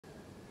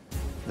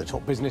The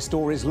top business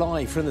stories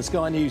live from the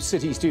Sky News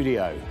City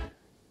studio.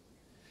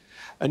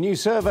 A new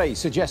survey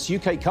suggests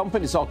UK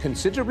companies are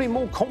considerably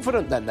more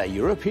confident than their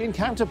European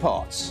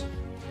counterparts.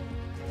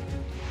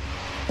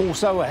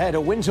 Also ahead,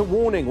 a winter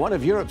warning. One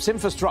of Europe's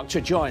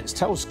infrastructure giants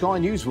tells Sky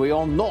News we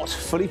are not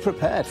fully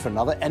prepared for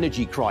another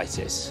energy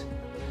crisis.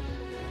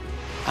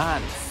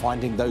 And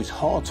finding those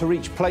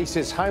hard-to-reach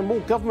places, how more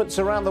governments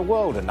around the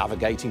world are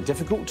navigating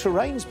difficult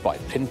terrains by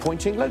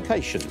pinpointing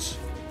locations.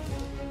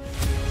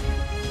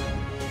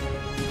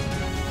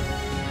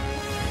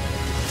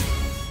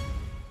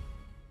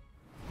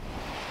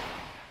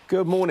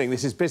 Good morning.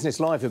 This is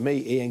Business Live with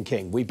me, Ian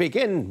King. We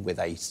begin with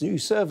a new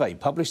survey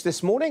published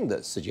this morning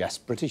that suggests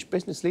British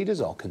business leaders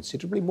are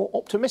considerably more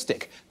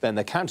optimistic than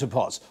their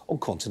counterparts on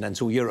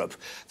continental Europe.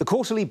 The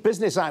quarterly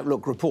Business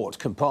Outlook report,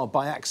 compiled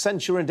by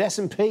Accenture and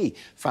S&P,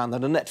 found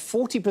that a net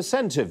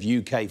 40% of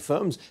UK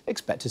firms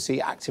expect to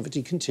see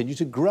activity continue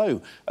to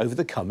grow over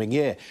the coming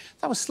year.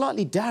 That was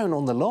slightly down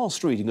on the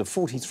last reading of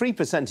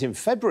 43% in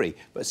February,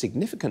 but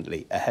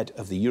significantly ahead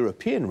of the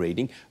European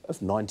reading of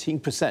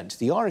 19%.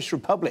 The Irish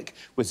Republic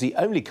was the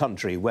only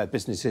country where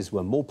businesses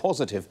were more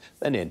positive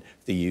than in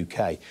the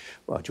UK.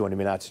 Well, joining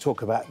me now to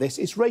talk about this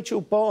is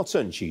Rachel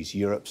Barton. She's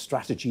Europe's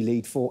strategy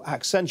lead for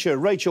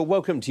Accenture. Rachel,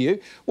 welcome to you.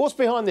 What's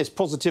behind this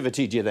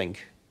positivity, do you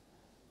think?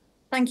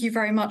 Thank you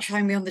very much for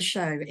having me on the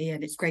show,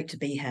 Ian. It's great to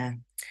be here.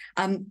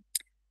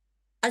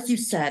 As you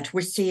said,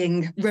 we're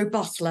seeing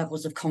robust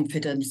levels of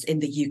confidence in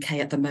the UK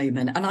at the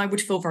moment, and I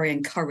would feel very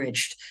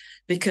encouraged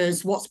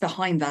because what's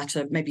behind that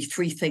are maybe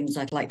three things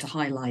I'd like to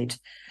highlight.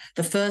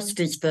 The first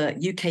is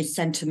that UK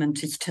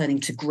sentiment is turning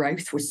to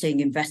growth. We're seeing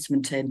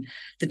investment in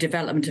the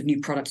development of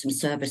new products and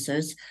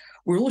services.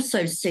 We're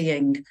also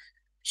seeing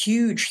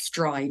huge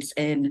strides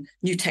in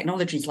new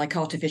technologies like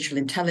artificial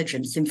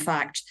intelligence. In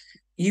fact,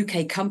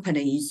 UK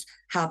companies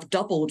have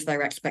doubled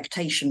their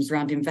expectations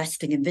around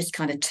investing in this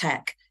kind of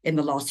tech in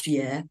the last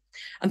year.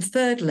 And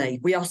thirdly,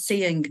 we are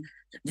seeing,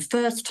 the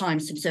first time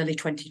since early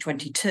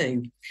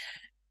 2022,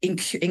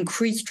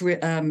 increased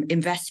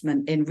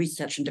investment in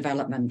research and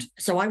development.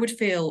 So I would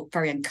feel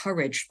very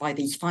encouraged by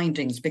these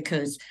findings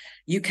because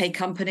UK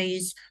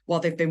companies,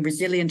 while they've been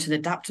resilient and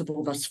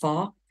adaptable thus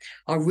far,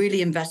 are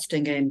really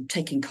investing in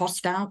taking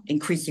costs down,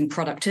 increasing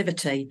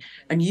productivity,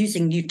 and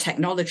using new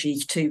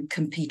technologies to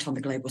compete on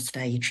the global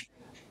stage.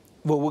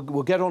 Well,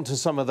 we'll get on to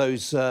some of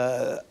those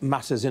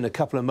matters in a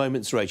couple of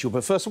moments, Rachel.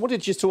 But first, I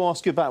wanted just to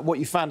ask you about what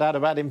you found out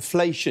about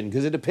inflation,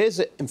 because it appears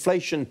that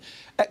inflation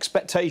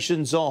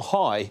expectations are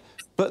high,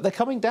 but they're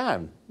coming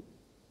down.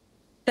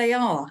 They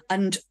are,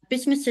 and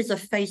businesses are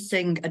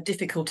facing a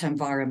difficult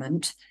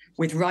environment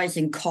with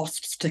rising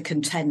costs to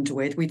contend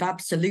with. We've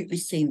absolutely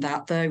seen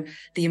that, though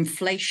the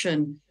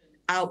inflation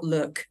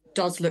outlook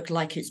does look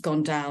like it's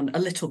gone down a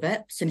little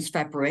bit since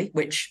February,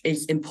 which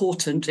is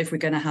important if we're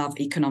going to have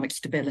economic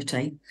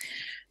stability.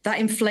 That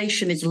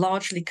inflation is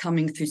largely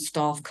coming through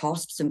staff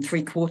costs, and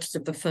 3/4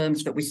 of the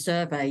firms that we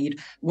surveyed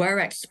were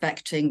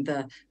expecting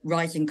the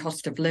rising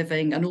cost of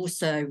living and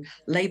also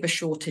labour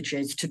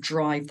shortages to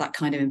drive that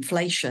kind of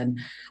inflation.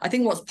 I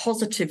think what's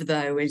positive,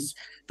 though, is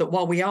that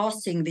while we are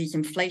seeing these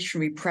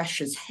inflationary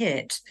pressures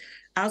hit,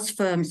 as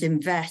firms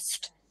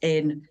invest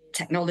in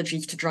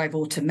technologies to drive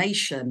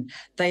automation,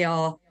 they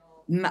are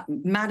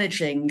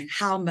managing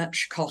how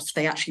much cost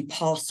they actually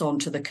pass on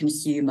to the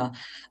consumer.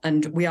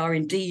 And we are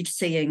indeed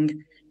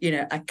seeing,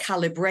 a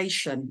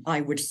calibration, I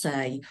would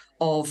say,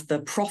 of the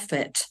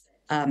profit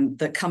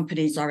that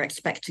companies are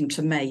expecting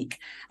to make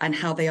and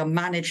how they are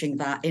managing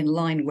that in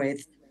line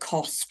with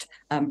cost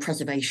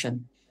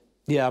preservation.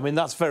 Yeah, I mean,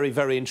 that's very,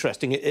 very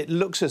interesting. It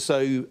looks as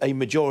though a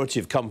majority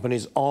of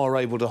companies are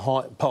able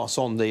to pass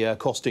on the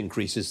cost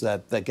increases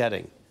they're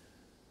getting.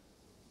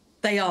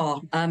 They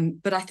are.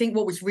 But I think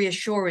what was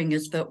reassuring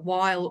is that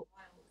while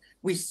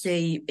we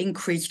see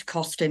increased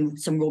cost in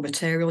some raw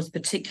materials,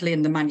 particularly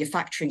in the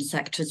manufacturing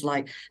sectors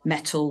like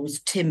metals,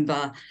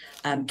 timber,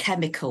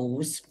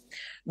 chemicals,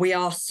 we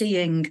are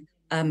seeing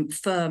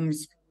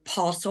firms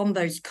pass on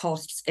those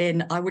costs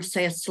in, I would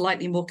say, a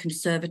slightly more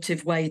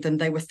conservative way than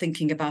they were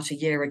thinking about a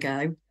year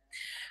ago.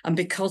 And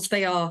because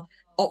they are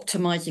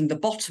optimizing the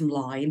bottom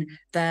line,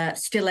 they're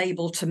still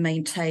able to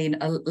maintain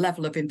a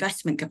level of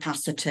investment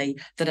capacity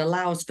that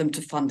allows them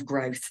to fund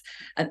growth.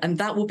 And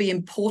that will be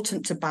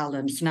important to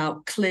balance.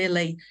 Now,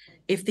 clearly,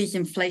 if these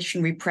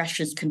inflationary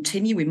pressures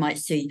continue, we might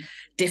see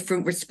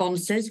different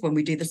responses when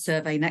we do the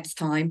survey next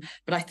time.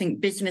 But I think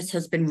business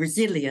has been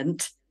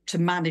resilient to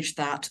manage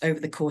that over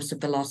the course of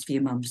the last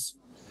few months.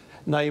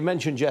 Now, you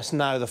mentioned just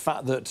now the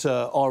fact that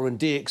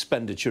R&D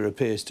expenditure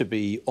appears to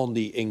be on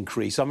the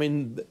increase. I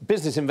mean,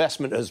 business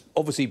investment has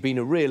obviously been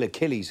a real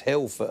Achilles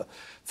heel for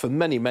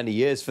many, many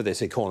years for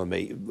this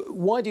economy.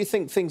 Why do you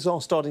think things are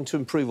starting to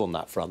improve on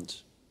that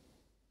front?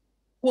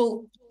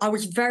 Well, I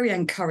was very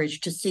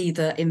encouraged to see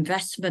that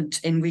investment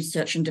in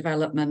research and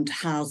development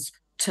has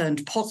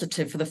turned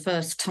positive for the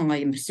first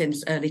time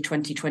since early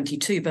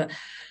 2022. But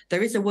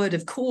there is a word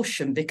of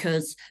caution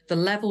because the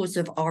levels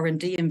of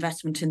R&D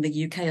investment in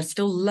the UK are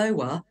still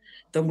lower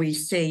than we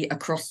see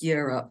across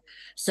Europe.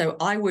 So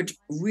I would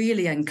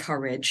really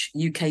encourage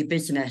UK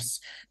business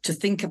to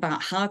think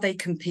about how they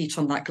compete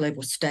on that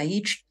global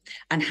stage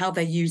and how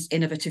they use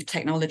innovative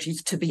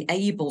technologies to be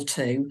able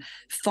to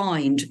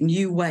find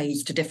new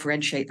ways to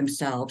differentiate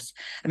themselves.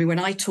 I mean, when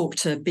I talk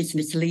to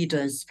business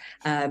leaders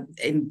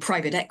in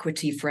private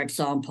equity, for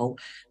example,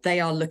 they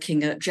are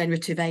looking at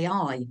generative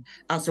AI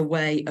as a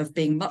way of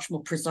being much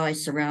more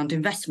precise around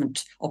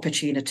investment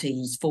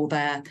opportunities for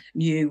their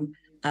new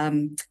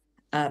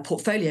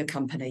portfolio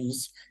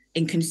companies.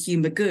 In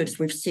consumer goods,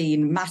 we've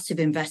seen massive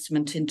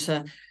investment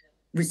into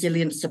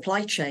resilient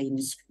supply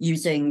chains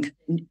using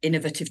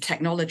innovative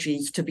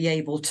technologies to be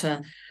able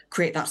to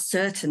create that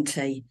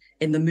certainty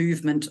in the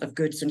movement of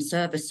goods and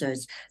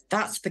services.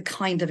 That's the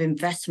kind of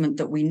investment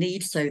that we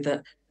need so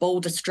that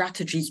bolder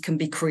strategies can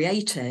be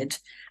created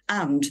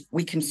and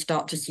we can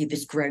start to see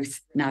this growth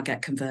now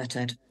get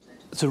converted.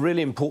 It's a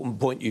really important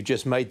point you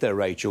just made there,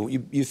 Rachel.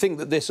 You think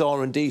that this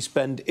R&D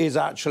spend is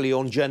actually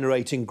on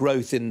generating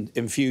growth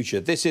in future.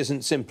 This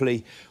isn't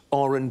simply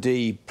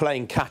R&D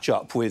playing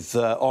catch-up with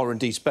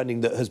R&D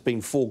spending that has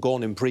been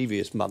foregone in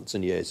previous months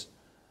and years.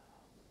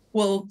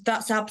 Well,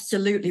 that's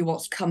absolutely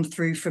what's come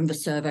through from the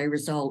survey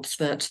results,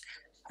 that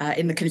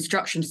in the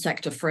construction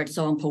sector, for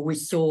example, we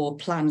saw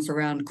plans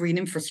around green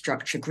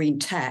infrastructure, green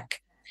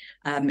tech.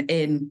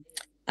 In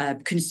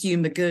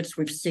consumer goods,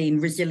 we've seen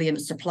resilient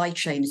supply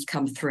chains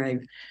come through.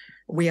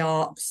 We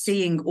are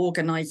seeing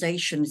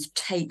organizations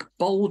take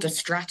bolder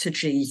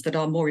strategies that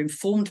are more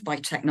informed by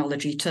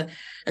technology to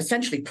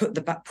essentially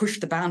push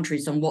the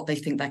boundaries on what they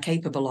think they're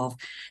capable of.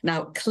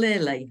 Now,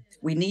 clearly,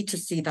 we need to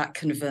see that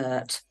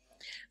convert.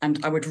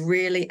 And I would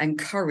really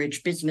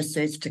encourage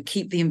businesses to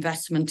keep the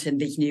investment in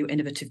these new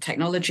innovative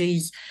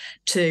technologies,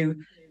 to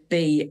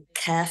be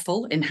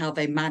careful in how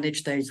they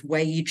manage those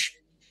wage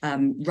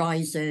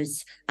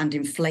rises and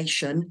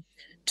inflation,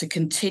 to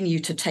continue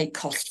to take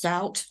costs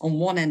out on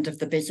one end of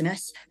the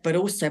business, but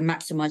also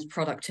maximize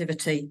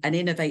productivity and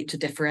innovate to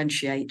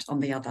differentiate on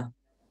the other.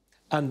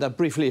 And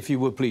briefly, if you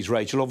would please,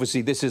 Rachel,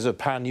 obviously this is a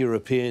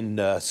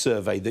pan-European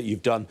survey that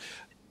you've done.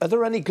 Are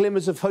there any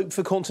glimmers of hope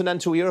for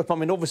continental Europe? I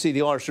mean, obviously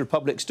the Irish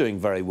Republic's doing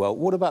very well.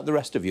 What about the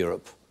rest of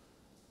Europe?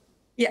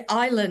 Yeah,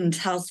 Ireland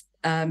has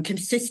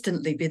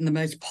consistently been the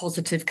most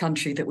positive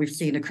country that we've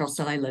seen across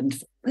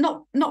Ireland,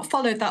 not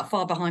followed that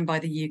far behind by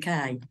the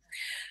UK.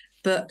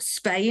 But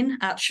Spain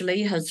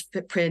actually has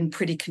been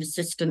pretty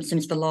consistent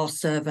since the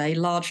last survey,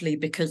 largely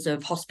because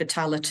of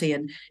hospitality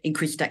and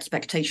increased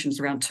expectations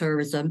around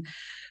tourism.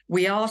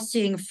 We are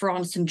seeing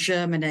France and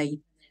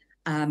Germany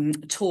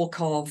talk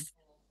of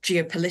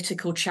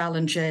geopolitical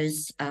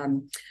challenges,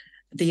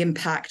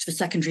 the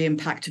secondary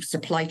impact of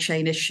supply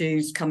chain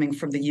issues coming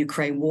from the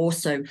Ukraine war.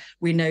 So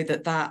we know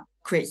that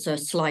creates a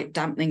slight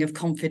dampening of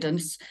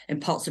confidence in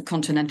parts of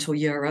continental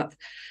Europe.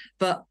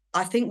 But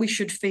I think we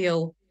should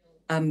feel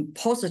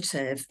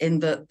positive in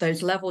that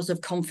those levels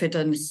of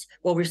confidence,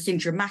 while we've seen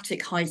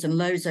dramatic highs and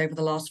lows over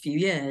the last few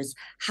years,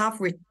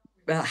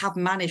 have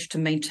managed to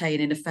maintain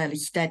in a fairly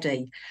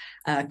steady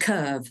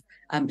curve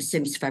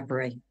since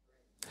February.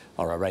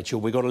 All right,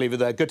 Rachel, we've got to leave it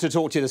there. Good to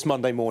talk to you this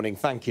Monday morning.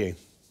 Thank you.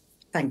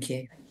 Thank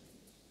you.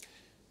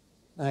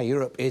 Now,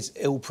 Europe is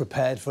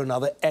ill-prepared for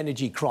another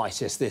energy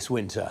crisis this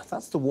winter.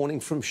 That's the warning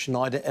from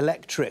Schneider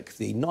Electric,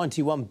 the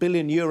 €91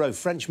 billion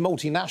French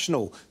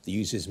multinational that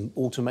uses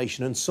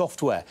automation and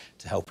software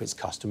to help its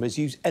customers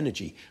use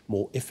energy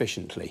more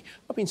efficiently.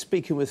 I've been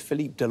speaking with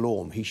Philippe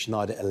Delorme. He's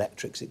Schneider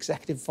Electric's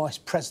Executive Vice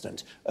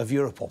President of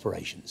Europe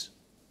Operations.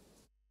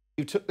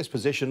 You took this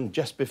position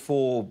just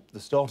before the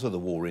start of the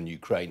war in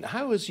Ukraine.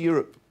 How has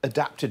Europe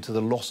adapted to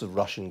the loss of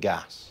Russian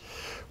gas?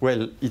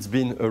 Well, it's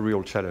been a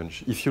real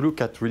challenge. If you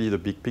look at really the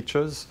big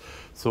pictures,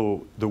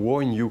 so the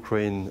war in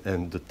Ukraine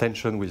and the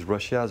tension with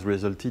Russia has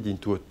resulted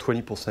into a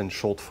 20%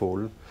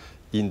 shortfall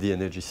in the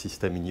energy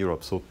system in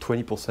Europe, so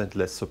 20%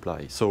 less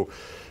supply. So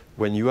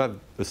when you have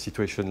a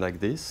situation like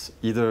this,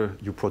 either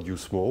you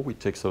produce more, which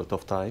takes a lot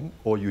of time,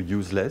 or you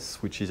use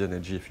less, which is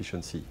energy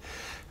efficiency.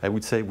 I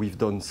would say we've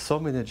done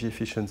some energy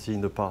efficiency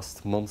in the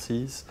past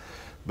months,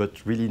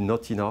 but really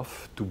not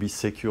enough to be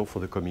secure for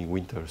the coming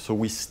winter. So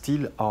we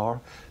still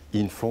are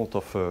in front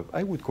of,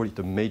 I would call it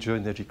a major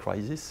energy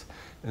crisis,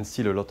 and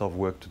still a lot of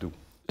work to do.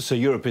 So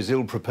Europe is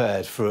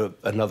ill-prepared for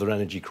another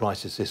energy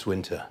crisis this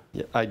winter?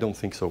 Yeah, I don't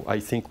think so. I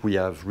think we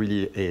have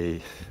really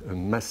a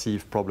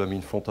massive problem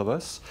in front of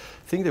us.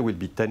 I think there will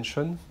be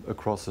tension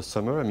across the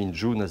summer. I mean,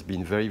 June has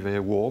been very,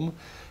 very warm.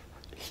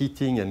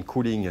 Heating and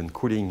cooling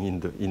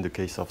in the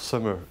case of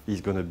summer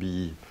is going to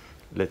be,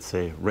 let's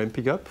say,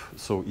 ramping up.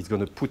 So it's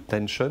going to put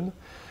tension,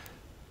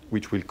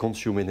 which will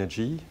consume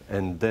energy,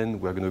 and then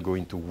we're going to go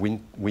into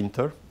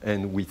winter,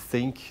 and we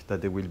think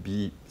that there will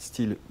be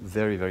still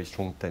very, very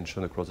strong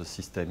tension across the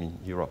system in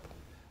Europe.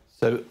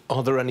 So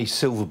are there any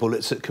silver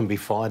bullets that can be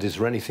fired? Is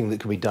there anything that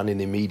can be done in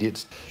the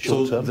immediate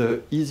short term? So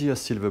the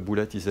easiest silver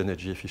bullet is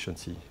energy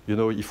efficiency. You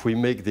know, if we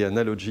make the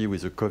analogy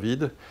with the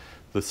COVID,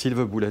 the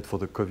silver bullet for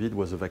the COVID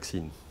was a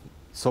vaccine.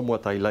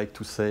 Somewhat I like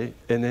to say,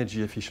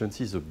 energy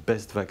efficiency is the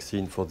best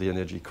vaccine for the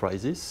energy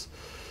crisis.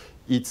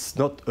 it's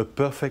not a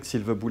perfect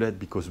silver bullet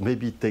because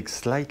maybe it takes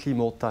slightly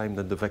more time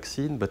than the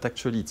vaccine, but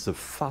actually it's the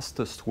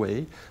fastest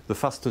way, the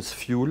fastest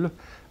fuel,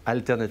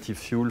 alternative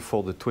fuel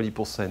for the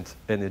 20%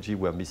 energy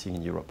we're missing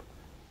in Europe.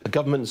 Are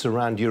governments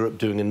around Europe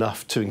doing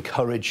enough to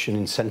encourage and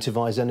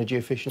incentivize energy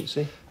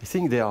efficiency? I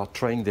think they are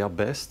trying their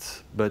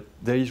best, but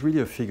there is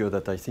really a figure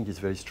that I think is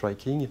very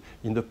striking.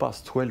 In the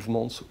past 12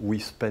 months, we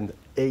spent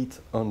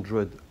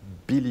 800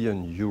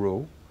 billion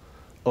euro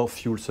of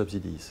fuel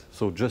subsidies.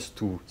 So just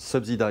to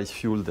subsidize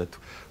fuel that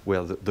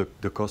where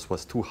the cost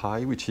was too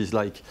high, which is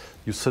like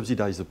you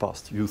subsidize the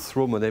past. You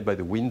throw money by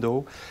the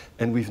window,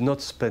 and we've not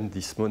spent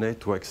this money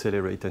to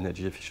accelerate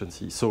energy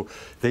efficiency. So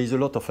there is a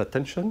lot of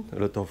attention, a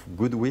lot of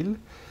goodwill,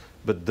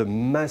 but the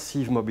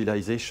massive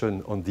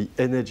mobilization on the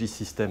energy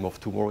system of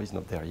tomorrow is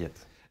not there yet.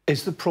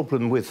 Is the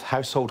problem with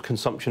household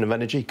consumption of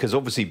energy? Because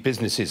obviously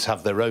businesses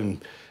have their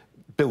own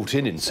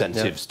built-in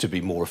incentives to be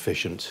more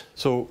efficient.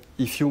 So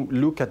if you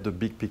look at the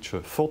big picture,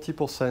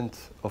 40%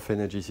 of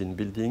energy is in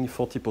building,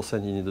 40%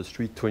 in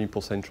industry,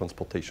 20%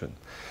 transportation.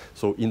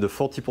 So in the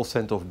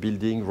 40% of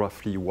building,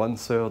 roughly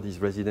 1/3 is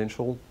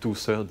residential,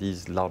 2/3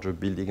 is larger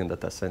building and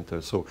data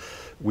centers. So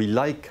we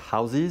like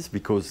houses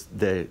because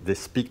they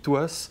speak to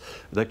us,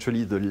 but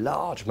actually the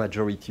large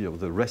majority of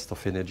the rest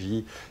of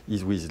energy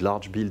is with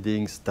large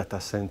buildings, data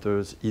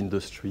centers,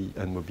 industry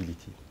and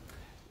mobility.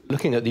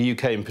 Looking at the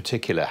UK in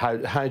particular,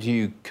 how do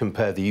you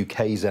compare the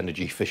UK's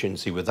energy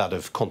efficiency with that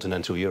of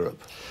continental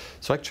Europe?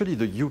 So actually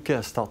the UK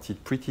has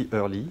started pretty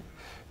early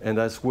and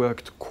has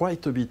worked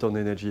quite a bit on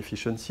energy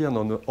efficiency and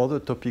on another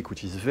topic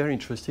which is very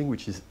interesting,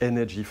 which is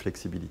energy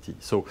flexibility.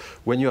 So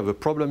when you have a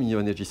problem in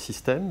your energy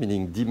system,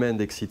 meaning demand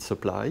exceeds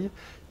supply,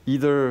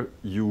 either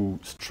you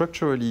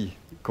structurally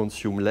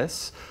consume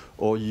less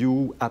or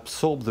you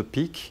absorb the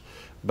peak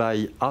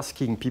by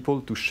asking people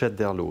to shed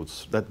their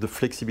loads. That's the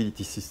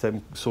flexibility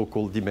system,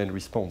 so-called demand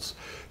response.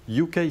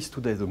 UK is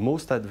today the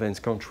most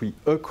advanced country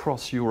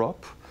across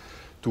Europe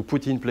to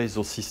put in place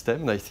those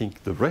systems. I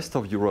think the rest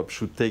of Europe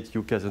should take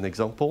UK as an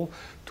example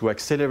to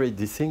accelerate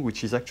this thing,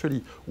 which is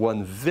actually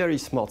one very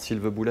smart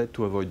silver bullet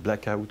to avoid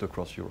blackout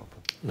across Europe.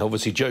 And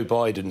obviously, Joe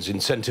Biden's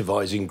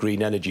incentivising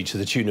green energy to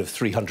the tune of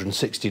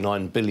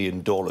 $369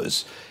 billion.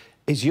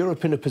 Is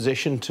Europe in a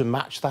position to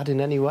match that in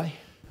any way?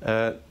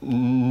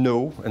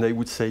 No, and I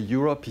would say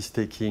Europe is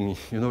taking,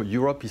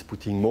 Europe is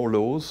putting more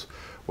laws,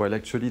 while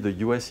actually the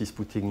US is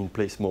putting in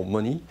place more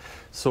money.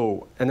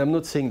 So, and I'm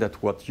not saying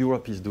that what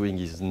Europe is doing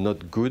is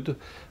not good.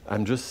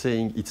 I'm just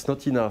saying it's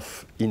not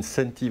enough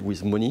incentive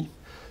with money,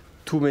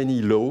 too many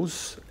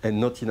laws, and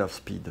not enough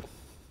speed.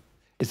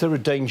 Is there a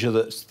danger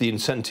that the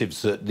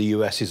incentives that the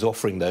US is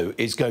offering, though,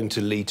 is going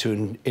to lead to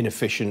an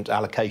inefficient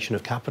allocation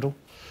of capital?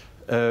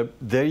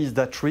 There is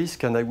that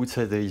risk, and I would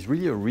say there is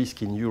really a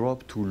risk in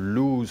Europe to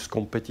lose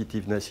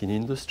competitiveness in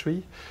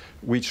industry,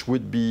 which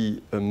would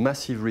be a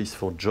massive risk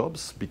for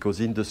jobs, because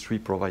industry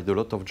provides a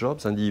lot of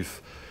jobs, and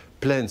if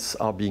plants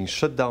are being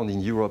shut down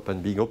in Europe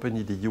and being opened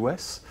in the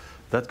US,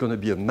 that's going to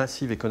be a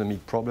massive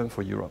economic problem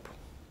for Europe.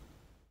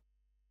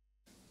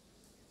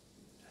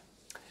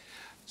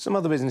 Some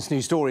other business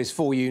news stories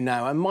for you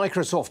now. And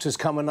Microsoft has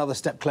come another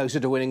step closer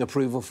to winning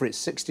approval for its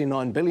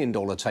 $69 billion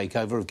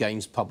takeover of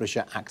games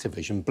publisher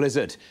Activision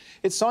Blizzard.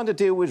 It signed a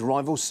deal with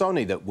rival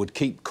Sony that would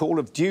keep Call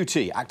of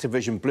Duty,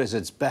 Activision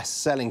Blizzard's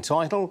best-selling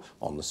title,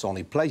 on the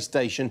Sony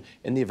PlayStation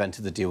in the event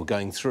of the deal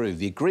going through.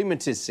 The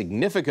agreement is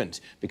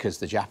significant because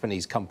the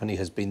Japanese company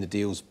has been the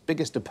deal's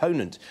biggest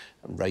opponent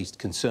and raised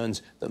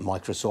concerns that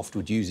Microsoft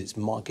would use its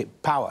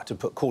market power to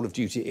put Call of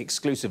Duty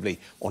exclusively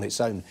on its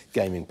own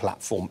gaming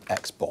platform,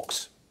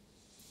 Xbox.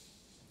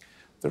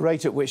 The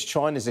rate at which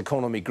China's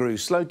economy grew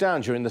slowed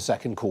down during the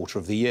second quarter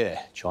of the year.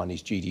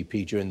 Chinese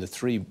GDP during the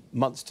 3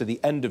 months to the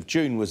end of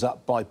June was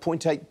up by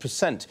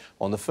 0.8%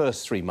 on the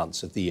first 3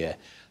 months of the year.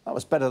 That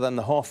was better than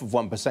the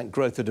 0.5%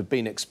 growth that had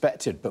been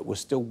expected, but was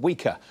still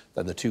weaker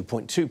than the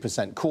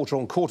 2.2%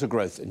 quarter-on-quarter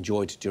growth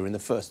enjoyed during the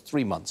first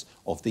 3 months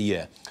of the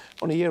year.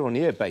 On a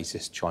year-on-year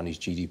basis, Chinese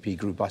GDP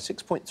grew by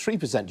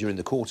 6.3% during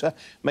the quarter,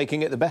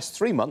 making it the best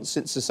 3 months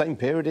since the same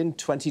period in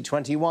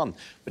 2021.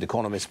 But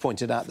economists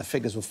pointed out the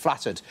figures were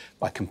flattered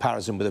by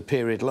comparison with a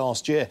period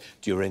last year,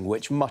 during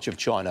which much of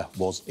China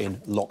was in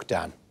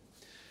lockdown.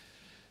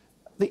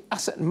 The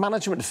asset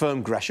management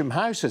firm Gresham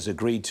House has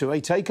agreed to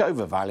a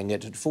takeover, valuing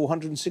it at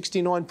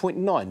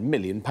 £469.9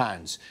 million.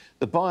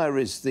 The buyer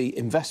is the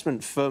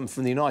investment firm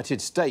from the United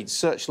States,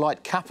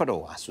 Searchlight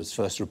Capital, as was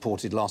first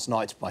reported last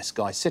night by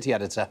Sky City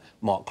editor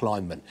Mark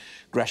Kleinman.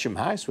 Gresham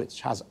House,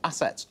 which has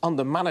assets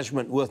under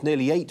management worth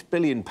nearly £8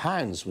 billion,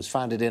 was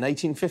founded in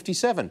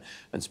 1857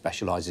 and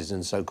specialises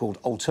in so-called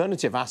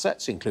alternative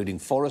assets, including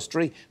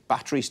forestry,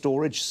 battery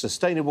storage,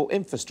 sustainable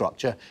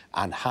infrastructure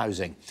and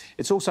housing.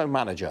 It's also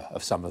manager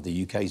of some of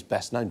the UK's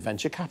best-known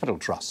venture capital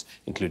trusts,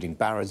 including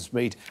Barrows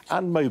Mead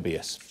and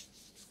Mobius.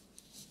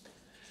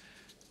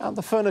 And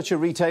the furniture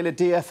retailer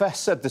DFS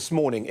said this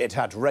morning it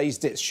had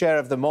raised its share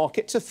of the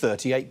market to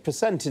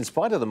 38%, in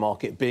spite of the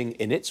market being,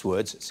 in its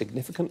words,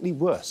 significantly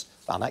worse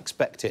than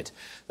expected.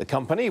 The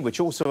company,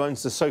 which also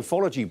owns the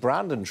Sofology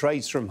brand and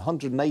trades from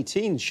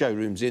 118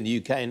 showrooms in the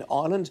UK and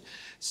Ireland,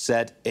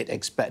 said it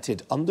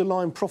expected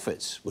underlying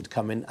profits would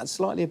come in at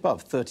slightly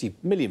above £30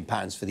 million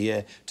for the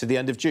year to the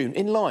end of June,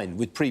 in line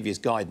with previous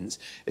guidance.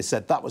 It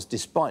said that was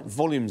despite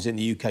volumes in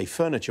the UK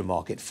furniture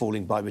market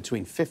falling by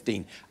between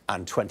 15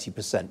 and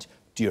 20%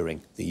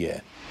 during the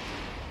year.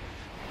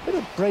 Bit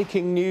of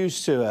breaking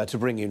news to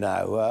bring you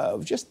now.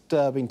 We've just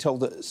been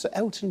told that Sir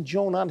Elton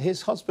John and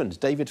his husband,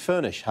 David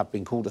Furnish, have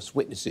been called as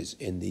witnesses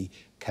in the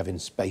Kevin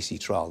Spacey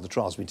trial. The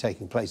trial's been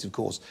taking place, of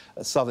course,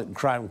 at Southwark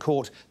Crown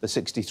Court. The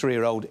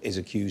 63-year-old is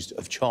accused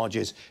of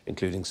charges,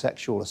 including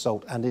sexual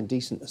assault and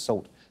indecent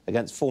assault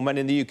against 4 men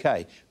in the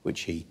UK,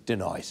 which he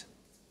denies.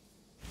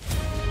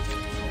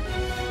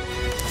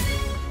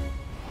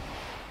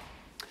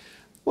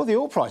 Well, the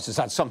oil price has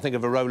had something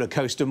of a roller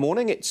coaster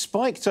morning. It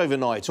spiked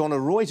overnight on a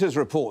Reuters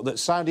report that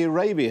Saudi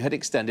Arabia had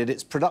extended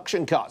its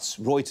production cuts.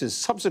 Reuters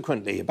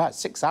subsequently, about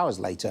 6 hours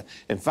later,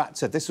 in fact,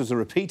 said this was a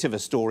repeat of a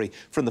story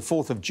from the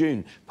 4th of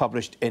June,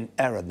 published in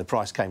Erin. The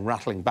price came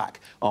rattling back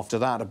after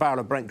that. A barrel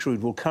of Brent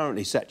crude will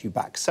currently set you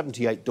back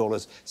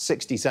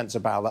 $78.60 a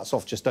barrel. That's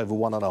off just over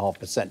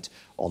 1.5%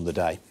 on the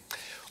day.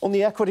 On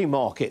the equity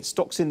market,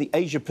 stocks in the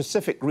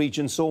Asia-Pacific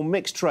region saw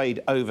mixed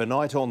trade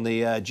overnight on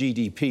the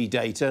GDP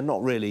data.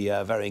 Not really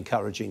very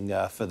encouraging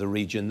for the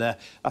region there.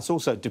 That's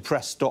also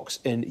depressed stocks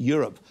in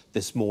Europe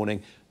this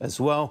morning as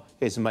well.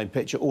 Here's the main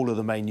picture. All of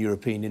the main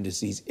European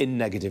indices in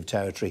negative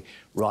territory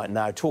right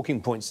now.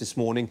 Talking points this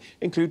morning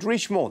include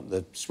Richemont,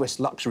 the Swiss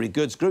luxury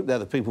goods group. They're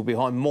the people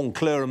behind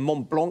Moncler and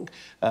Montblanc.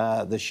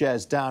 The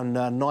shares down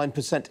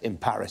 9% in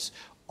Paris.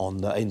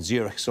 In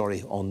Zurich,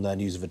 on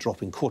news of a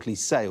drop in quarterly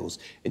sales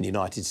in the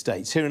United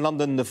States. Here in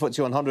London, the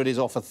FTSE 100 is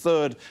off a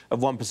third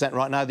of 1%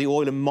 right now. The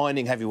oil and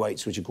mining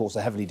heavyweights, which of course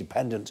are heavily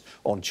dependent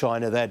on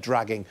China, they're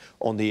dragging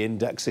on the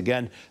index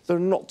again. There are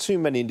not too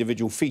many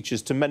individual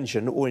features to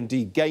mention, or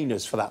indeed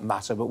gainers for that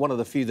matter, but one of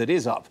the few that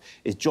is up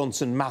is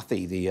Johnson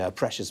Matthey, the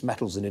precious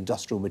metals and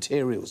industrial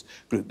materials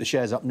group. The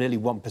share's up nearly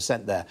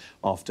 1% there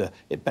after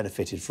it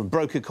benefited from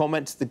broker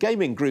comment. The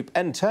gaming group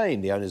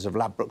Entain, the owners of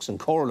Ladbrokes and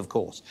Coral, of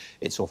course,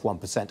 it's off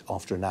 1%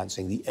 after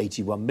announcing the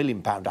 £81 million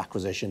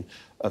acquisition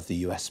of the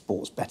US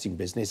sports betting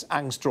business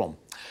Angstrom.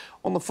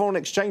 On the foreign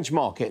exchange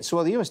markets,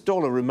 well, the US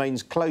dollar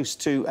remains close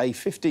to a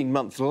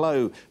 15-month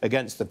low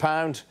against the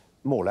pound,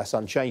 more or less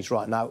unchanged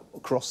right now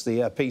across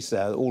the piece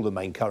there. All the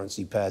main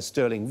currency pairs,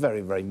 sterling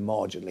very, very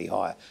marginally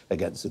higher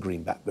against the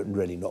greenback, but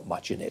really not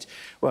much in it.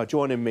 Well,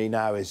 joining me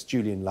now is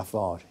Julian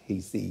Lafarge.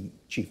 He's the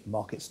Chief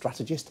Market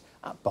Strategist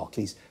at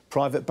Barclays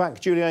Private Bank.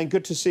 Julian,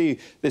 good to see you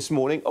this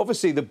morning.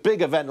 Obviously, the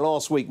big event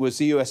last week was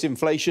the US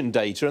inflation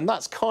data, and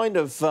that's kind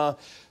of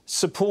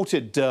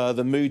supported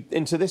the mood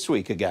into this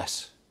week, I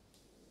guess.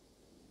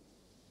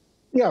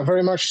 Yeah,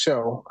 very much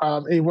so.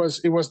 It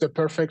was the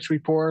perfect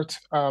report.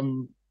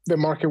 The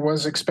market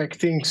was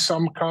expecting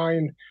some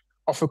kind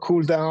of a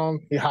cool down.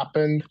 It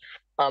happened.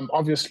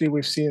 Obviously,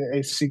 we've seen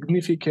a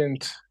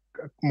significant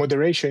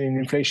moderation in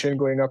inflation,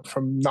 going up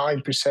from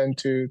 9%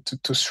 to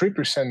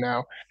 3%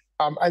 now.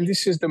 And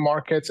this is the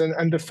markets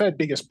and the Fed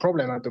biggest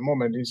problem at the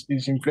moment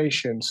is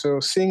inflation. So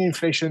seeing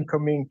inflation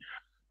coming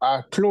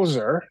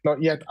closer, not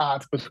yet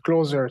at, but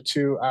closer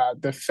to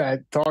the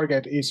Fed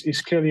target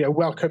is clearly a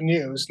welcome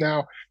news.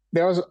 Now,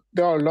 there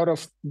are a lot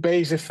of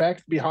base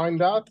effect behind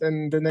that,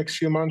 and the next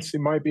few months it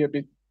might be a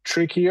bit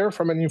trickier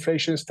from an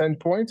inflation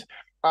standpoint.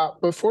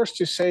 But forced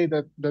to say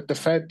that the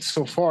Fed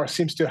so far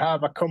seems to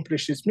have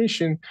accomplished its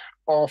mission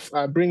of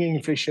bringing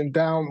inflation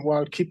down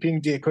while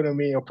keeping the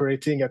economy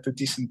operating at a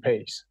decent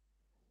pace.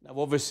 Now,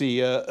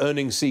 obviously,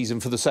 earnings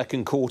season for the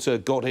second quarter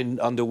got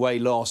underway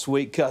last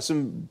week.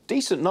 Some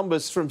decent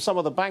numbers from some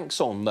of the banks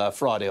on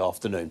Friday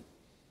afternoon.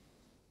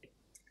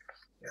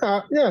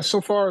 Yeah,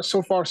 so far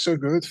so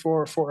good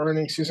for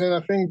earnings season. I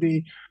think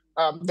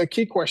the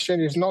key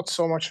question is not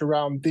so much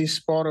around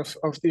this part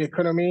of the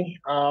economy.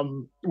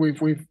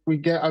 We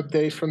get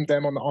updates from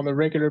them on a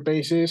regular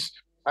basis,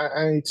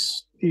 and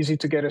it's easy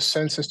to get a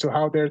sense as to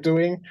how they're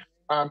doing.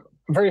 I'm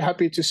very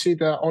happy to see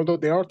that although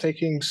they are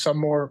taking some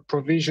more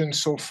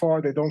provisions so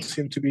far, they don't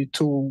seem to be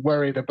too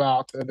worried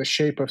about the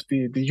shape of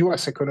the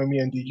U.S. economy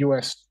and the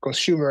U.S.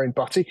 consumer in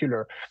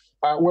particular.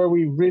 Where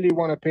we really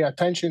want to pay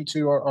attention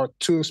to are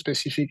two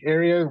specific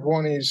areas.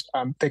 One is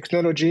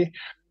technology.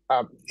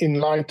 In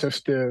light of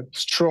the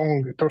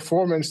strong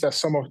performance that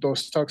some of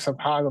those stocks have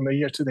had on a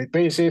year-to-date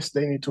basis,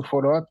 they need to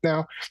follow up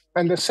now.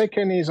 And the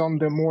second is on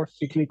the more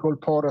cyclical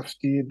part of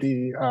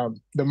the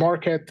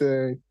market,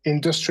 the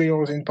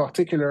industrials in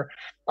particular,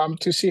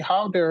 to see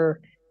how they're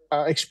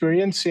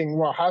experiencing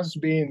what has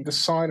been the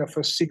sign of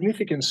a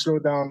significant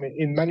slowdown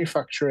in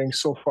manufacturing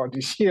so far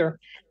this year,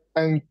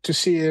 and to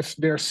see if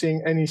they're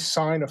seeing any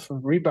sign of a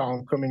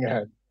rebound coming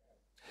ahead.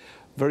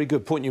 Very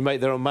good point you make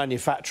there on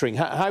manufacturing.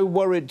 How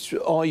worried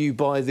are you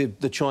by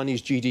the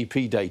Chinese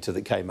GDP data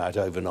that came out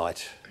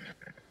overnight?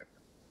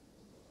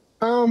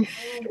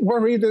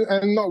 Worried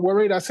and not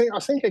worried. I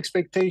think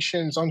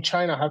expectations on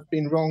China have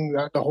been wrong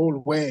the whole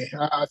way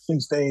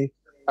since they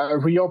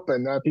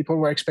reopened. People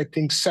were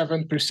expecting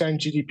 7%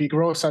 GDP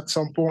growth at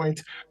some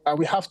point.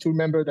 We have to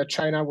remember that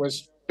China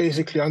was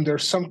basically under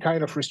some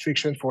kind of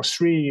restriction for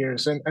 3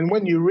 years. And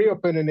when you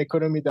reopen an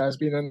economy that has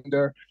been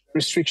under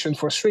restriction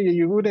for 3 years,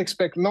 you would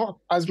expect not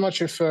as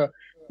much of a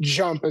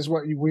jump as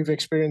what we've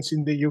experienced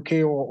in the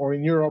UK or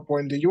in Europe or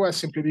in the US,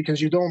 simply because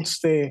you don't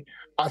stay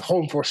at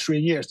home for 3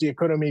 years. The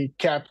economy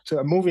kept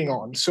moving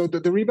on. So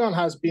the rebound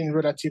has been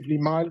relatively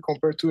mild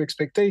compared to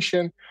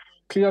expectation.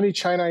 Clearly,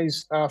 China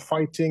is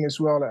fighting as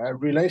well a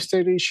real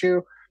estate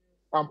issue.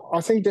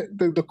 I think that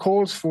the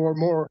calls for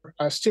more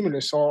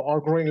stimulus are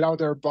growing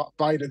louder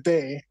by the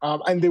day,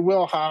 and they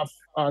will have,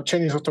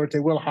 Chinese authority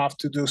will have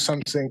to do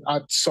something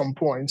at some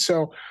point.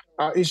 So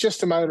it's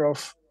just a matter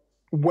of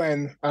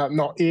when,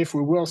 not if,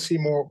 we will see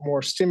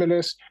more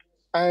stimulus.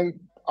 And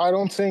I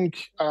don't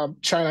think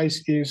China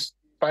is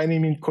by any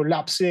means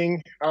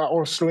collapsing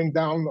or slowing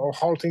down or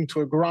halting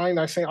to a grind.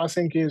 I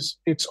think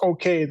it's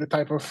okay, the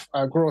type of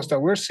growth that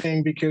we're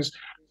seeing, because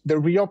the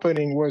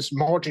reopening was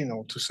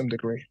marginal to some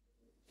degree.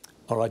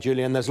 All right,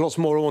 Julian, there's lots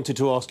more I wanted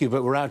to ask you,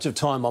 but we're out of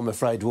time, I'm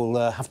afraid.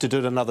 We'll have to do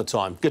it another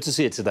time. Good to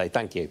see you today.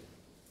 Thank you.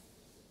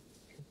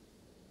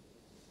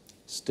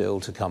 Still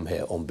to come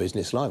here on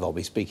Business Live, I'll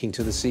be speaking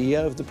to the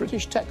CEO of the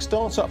British tech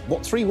startup.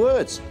 What 3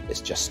 words?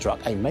 It's just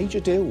struck a major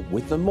deal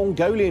with the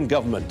Mongolian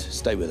government.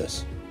 Stay with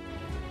us.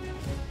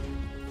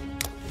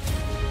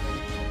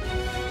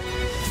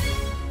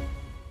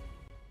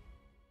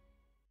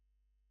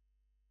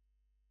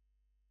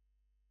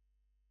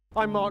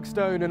 I'm Mark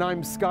Stone and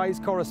I'm Sky's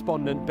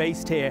correspondent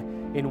based here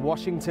in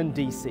Washington,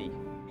 D.C.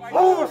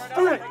 Wall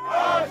Street!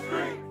 High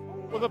Street!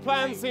 Well, the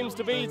plan seems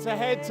to be to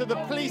head to the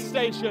police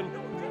station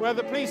where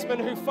the policeman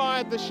who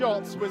fired the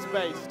shots was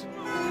based.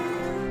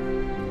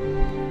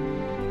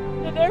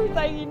 And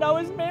everything, you know,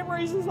 his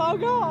memories is all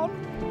gone.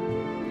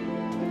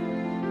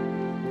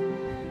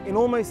 In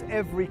almost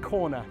every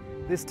corner,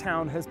 this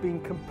town has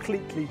been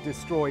completely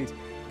destroyed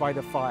by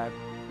the fire.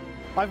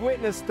 I've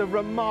witnessed the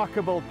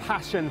remarkable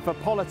passion for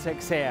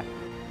politics here,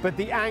 but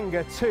the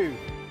anger too.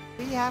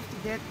 We have to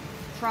get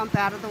Trump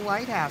out of the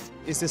White House.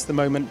 Is this the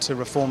moment to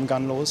reform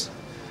gun laws?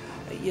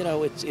 You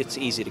know, it's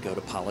easy to go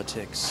to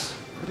politics.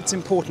 But it's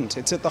important.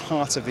 It's at the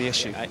heart of the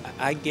issue.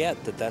 I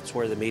get that that's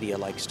where the media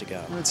likes to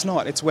go. Well, it's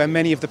not. It's where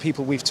many of the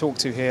people we've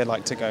talked to here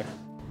like to go.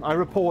 I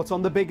report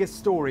on the biggest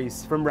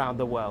stories from around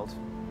the world.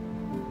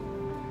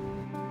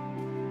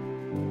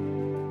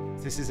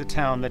 This is a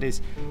town that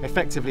is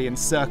effectively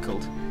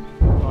encircled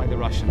by the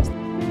Russians.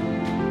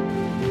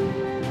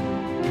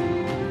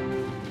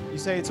 You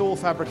say it's all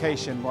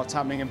fabrication, what's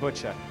happening in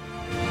Bucha?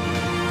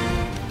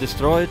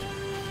 Destroyed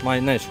my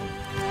nation.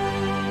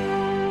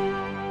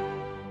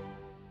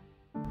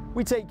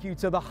 We take you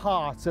to the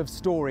heart of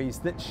stories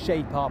that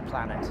shape our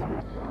planet.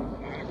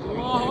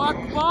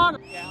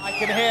 I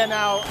can hear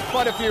now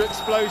quite a few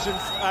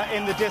explosions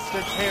in the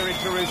distance here in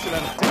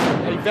Jerusalem.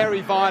 A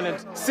very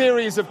violent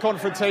series of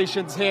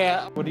confrontations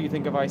here. What do you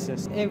think of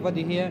ISIS?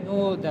 Everybody here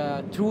knows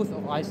the truth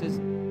of ISIS.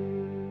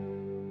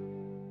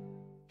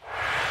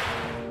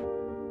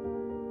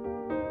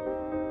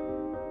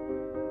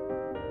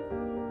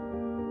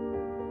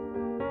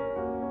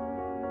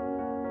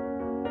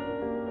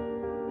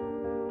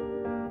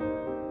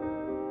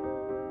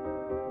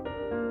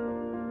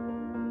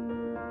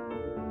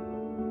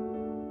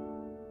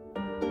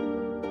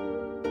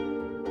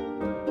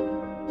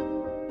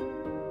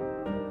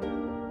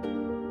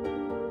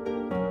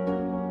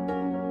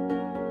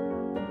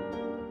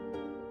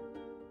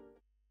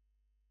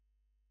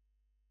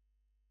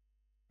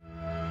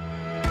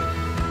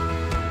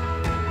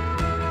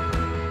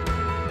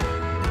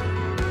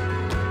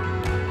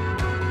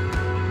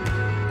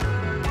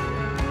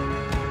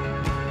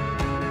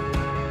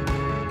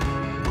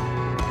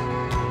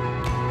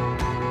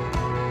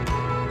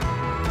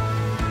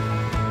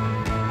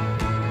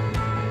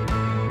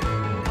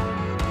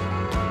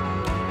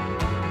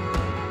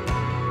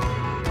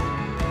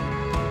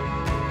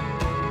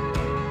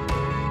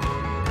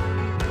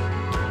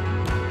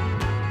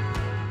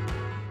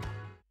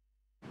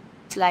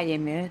 Fly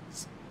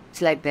Emirates,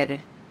 fly better.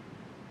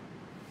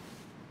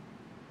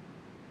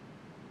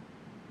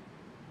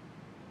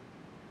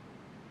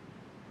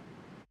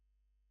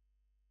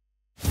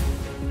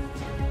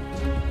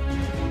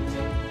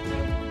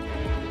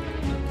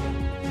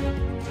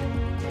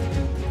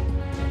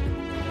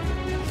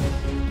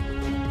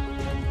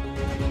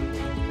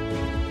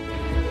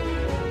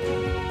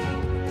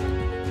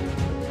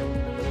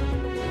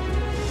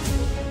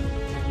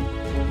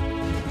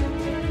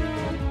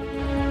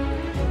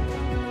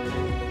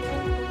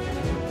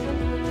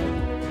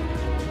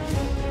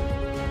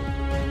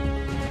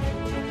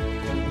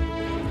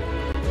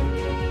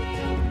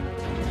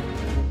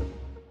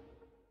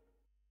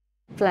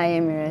 Fly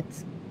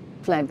Emirates,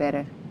 fly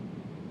better.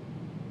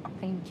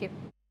 Thank you.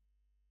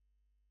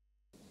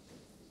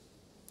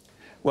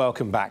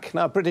 Welcome back.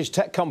 Now, a British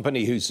tech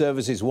company whose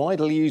service is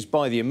widely used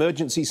by the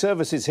emergency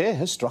services here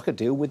has struck a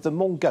deal with the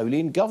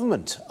Mongolian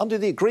government. Under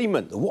the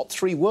agreement, the What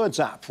Three Words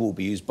app will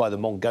be used by the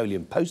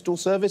Mongolian Postal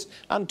Service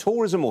and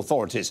tourism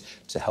authorities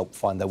to help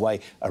find their way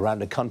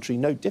around a country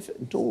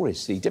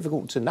notoriously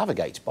difficult to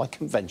navigate by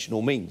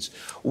conventional means.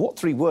 What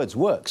Three Words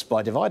works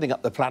by dividing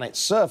up the planet's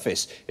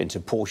surface into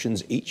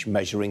portions each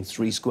measuring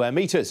 3 square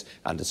metres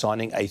and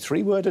assigning a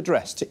 3-word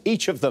address to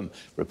each of them,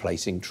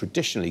 replacing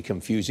traditionally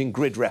confusing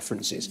grid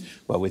references.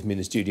 Well, with me in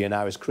the studio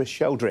now is Chris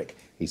Sheldrick.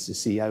 He's the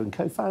CEO and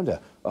co-founder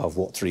of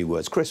What Three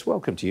Words. Chris,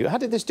 welcome to you. How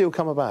did this deal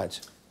come about?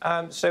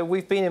 So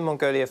we've been in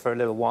Mongolia for a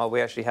little while. We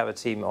actually have a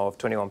team of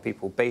 21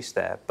 people based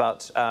there.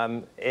 But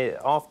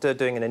after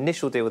doing an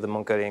initial deal with the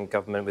Mongolian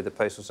government with the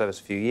Postal Service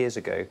a few years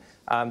ago,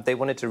 they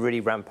wanted to really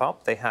ramp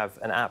up. They have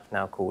an app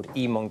now called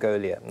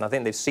e-Mongolia. And I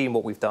think they've seen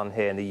what we've done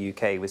here in the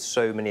UK with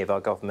so many of our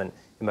government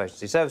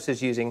emergency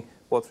services using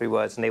What Three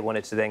Words, and they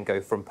wanted to then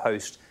go from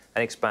post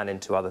and expand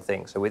into other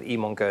things. So with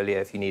e-Mongolia,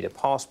 if you need a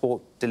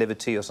passport delivered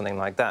to you or something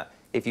like that,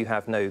 if you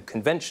have no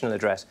conventional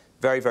address,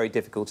 very, very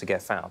difficult to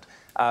get found.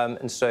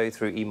 And so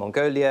through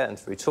e-Mongolia and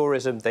through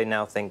tourism, they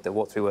now think that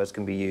What Three Words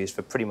can be used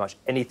for pretty much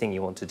anything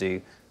you want to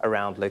do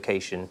around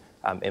location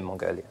in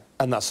Mongolia.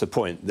 And that's the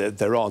point.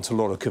 There aren't a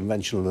lot of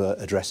conventional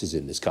addresses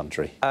in this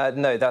country.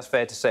 No, that's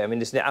fair to say. I mean,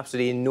 it's an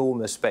absolutely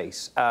enormous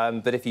space.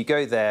 But if you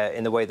go there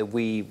in the way that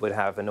we would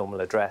have a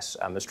normal address,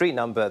 a street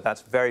number,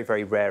 that's very,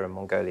 very rare in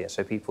Mongolia.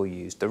 So people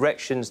use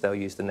directions, they'll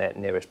use the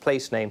nearest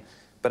place name.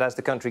 But as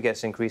the country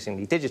gets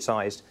increasingly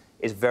digitised,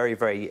 it's very,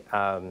 very,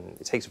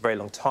 it takes a very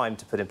long time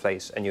to put in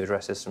place a new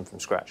address system from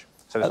scratch.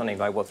 So with something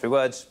like What Three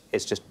Words,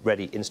 it's just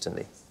ready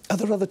instantly. Are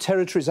there other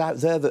territories out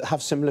there that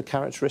have similar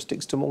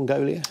characteristics to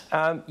Mongolia?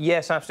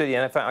 Yes, absolutely.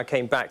 And in fact, I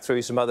came back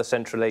through some other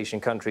Central Asian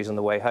countries on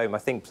the way home. I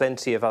think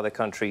plenty of other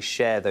countries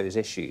share those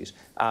issues.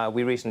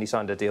 We recently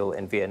signed a deal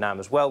in Vietnam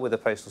as well with the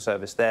Postal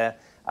Service there.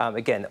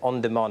 Again,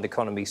 on-demand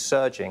economy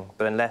surging,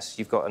 but unless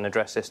you've got an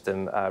address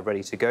system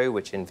ready to go,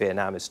 which in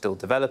Vietnam is still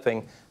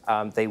developing,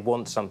 they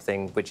want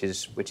something which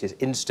is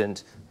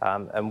instant,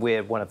 and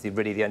we're one of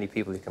really the only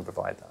people who can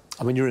provide that.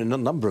 I mean, you're in a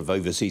number of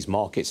overseas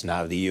markets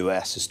now, the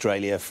US,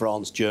 Australia,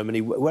 France,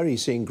 Germany. Where are you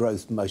seeing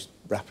growth most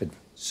rapid?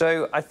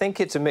 So I think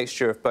it's a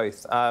mixture of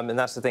both, and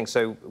that's the thing.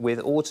 So with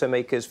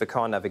automakers for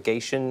car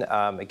navigation,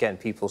 again,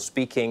 people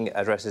speaking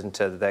addresses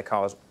into their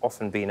cars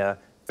often been a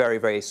very,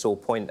 very sore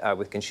point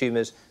with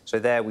consumers. So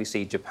there we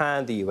see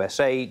Japan, the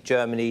USA,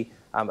 Germany,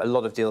 a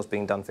lot of deals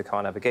being done for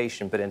car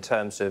navigation. But in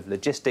terms of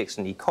logistics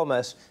and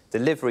e-commerce,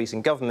 deliveries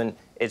and government,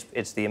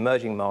 it's the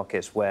emerging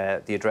markets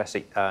where the address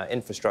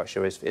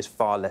infrastructure is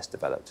far less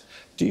developed.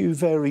 Do you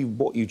vary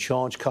what you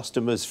charge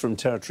customers from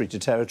territory to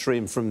territory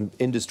and from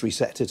industry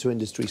sector to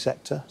industry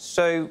sector?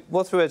 So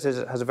What Three Words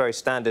has a very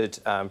standard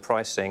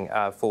pricing.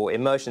 For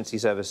emergency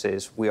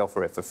services, we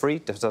offer it for free.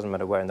 It doesn't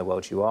matter where in the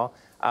world you are.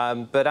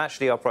 But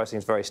actually, our pricing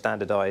is very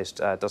standardised.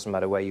 Doesn't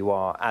matter where you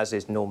are, as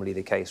is normally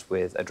the case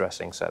with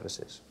addressing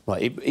services.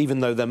 Right, even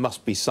though there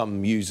must be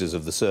some users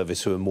of the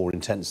service who are more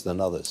intense than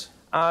others?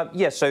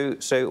 Yes,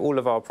 so all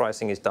of our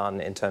pricing is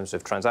done in terms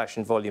of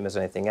transaction volume as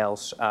anything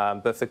else.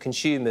 But for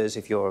consumers,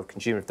 if you're a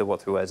consumer of the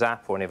What Three Words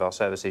app or any of our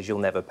services, you'll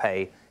never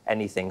pay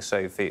anything.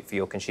 So for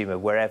your consumer,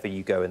 wherever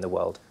you go in the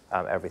world,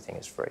 everything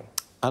is free.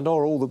 And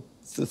are all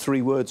the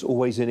 3 words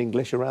always in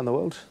English around the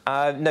world?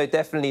 No,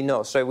 definitely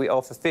not. So we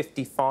offer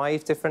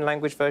 55 different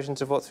language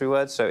versions of What Three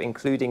Words, so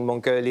including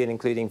Mongolian,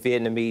 including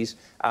Vietnamese.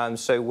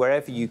 So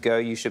wherever you go,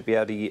 you should be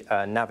able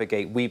to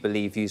navigate, we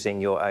believe, using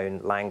your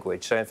own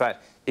language. So in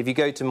fact, if you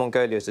go to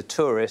Mongolia as a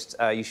tourist,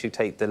 you should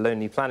take the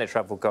Lonely Planet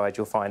travel guide.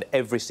 You'll find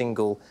every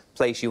single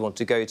place you want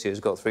to go to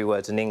has got 3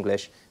 words in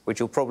English, which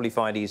you'll probably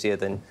find easier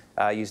than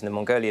using the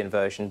Mongolian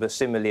version. But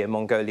similarly, a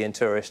Mongolian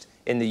tourist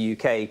in the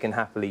UK can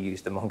happily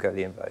use the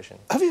Mongolian version.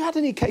 Have you had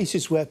any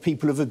cases where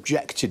people have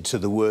objected to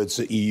the words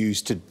that you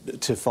use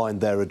to find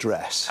their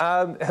address?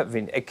 I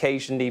mean,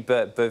 occasionally,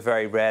 but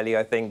very rarely.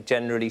 I think,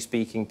 generally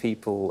speaking,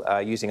 people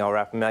using our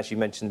app, and as you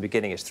mentioned in the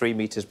beginning, it's 3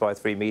 metres by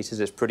 3 metres.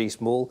 It's pretty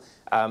small.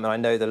 And I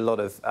know that a lot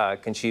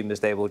of consumers,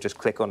 they will just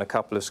click on a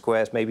couple of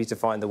squares, maybe to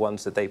find the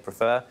ones that they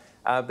prefer.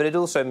 But it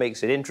also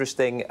makes it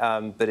interesting,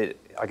 but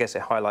I guess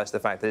it highlights the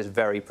fact that it's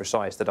very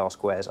precise that our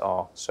squares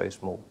are so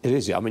small. It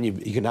is, yeah. I mean,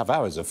 you can have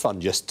hours of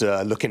fun just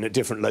looking at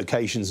different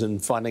locations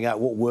and finding out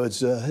what words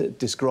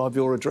describe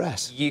your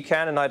address. You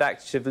can, and I'd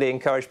actively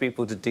encourage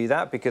people to do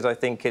that because I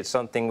think it's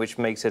something which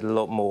makes it a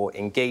lot more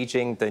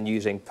engaging than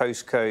using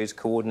postcodes,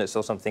 coordinates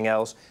or something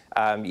else.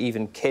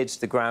 Even kids,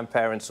 the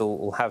grandparents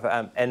will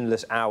have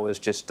endless hours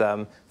just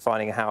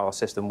finding how our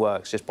system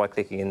works just by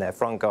clicking in their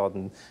front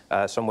garden,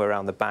 somewhere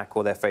around the back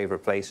or their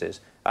favourite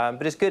places.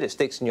 But it's good, it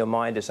sticks in your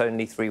mind, it's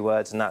only 3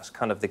 words, and that's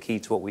kind of the key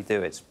to what we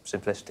do, it's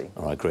simplicity.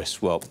 All right,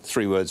 Chris, well,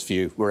 3 words for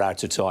you, we're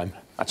out of time.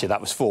 Actually,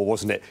 that was 4,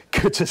 wasn't it?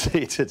 Good to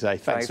see you today.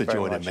 Thanks for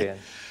joining me. Ian.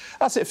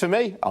 That's it for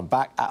me. I'm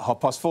back at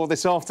 4:30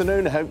 this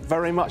afternoon. I hope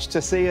very much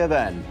to see you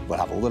then. We'll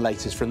have all the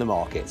latest from the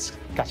markets.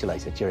 Catch you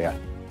later. Cheerio.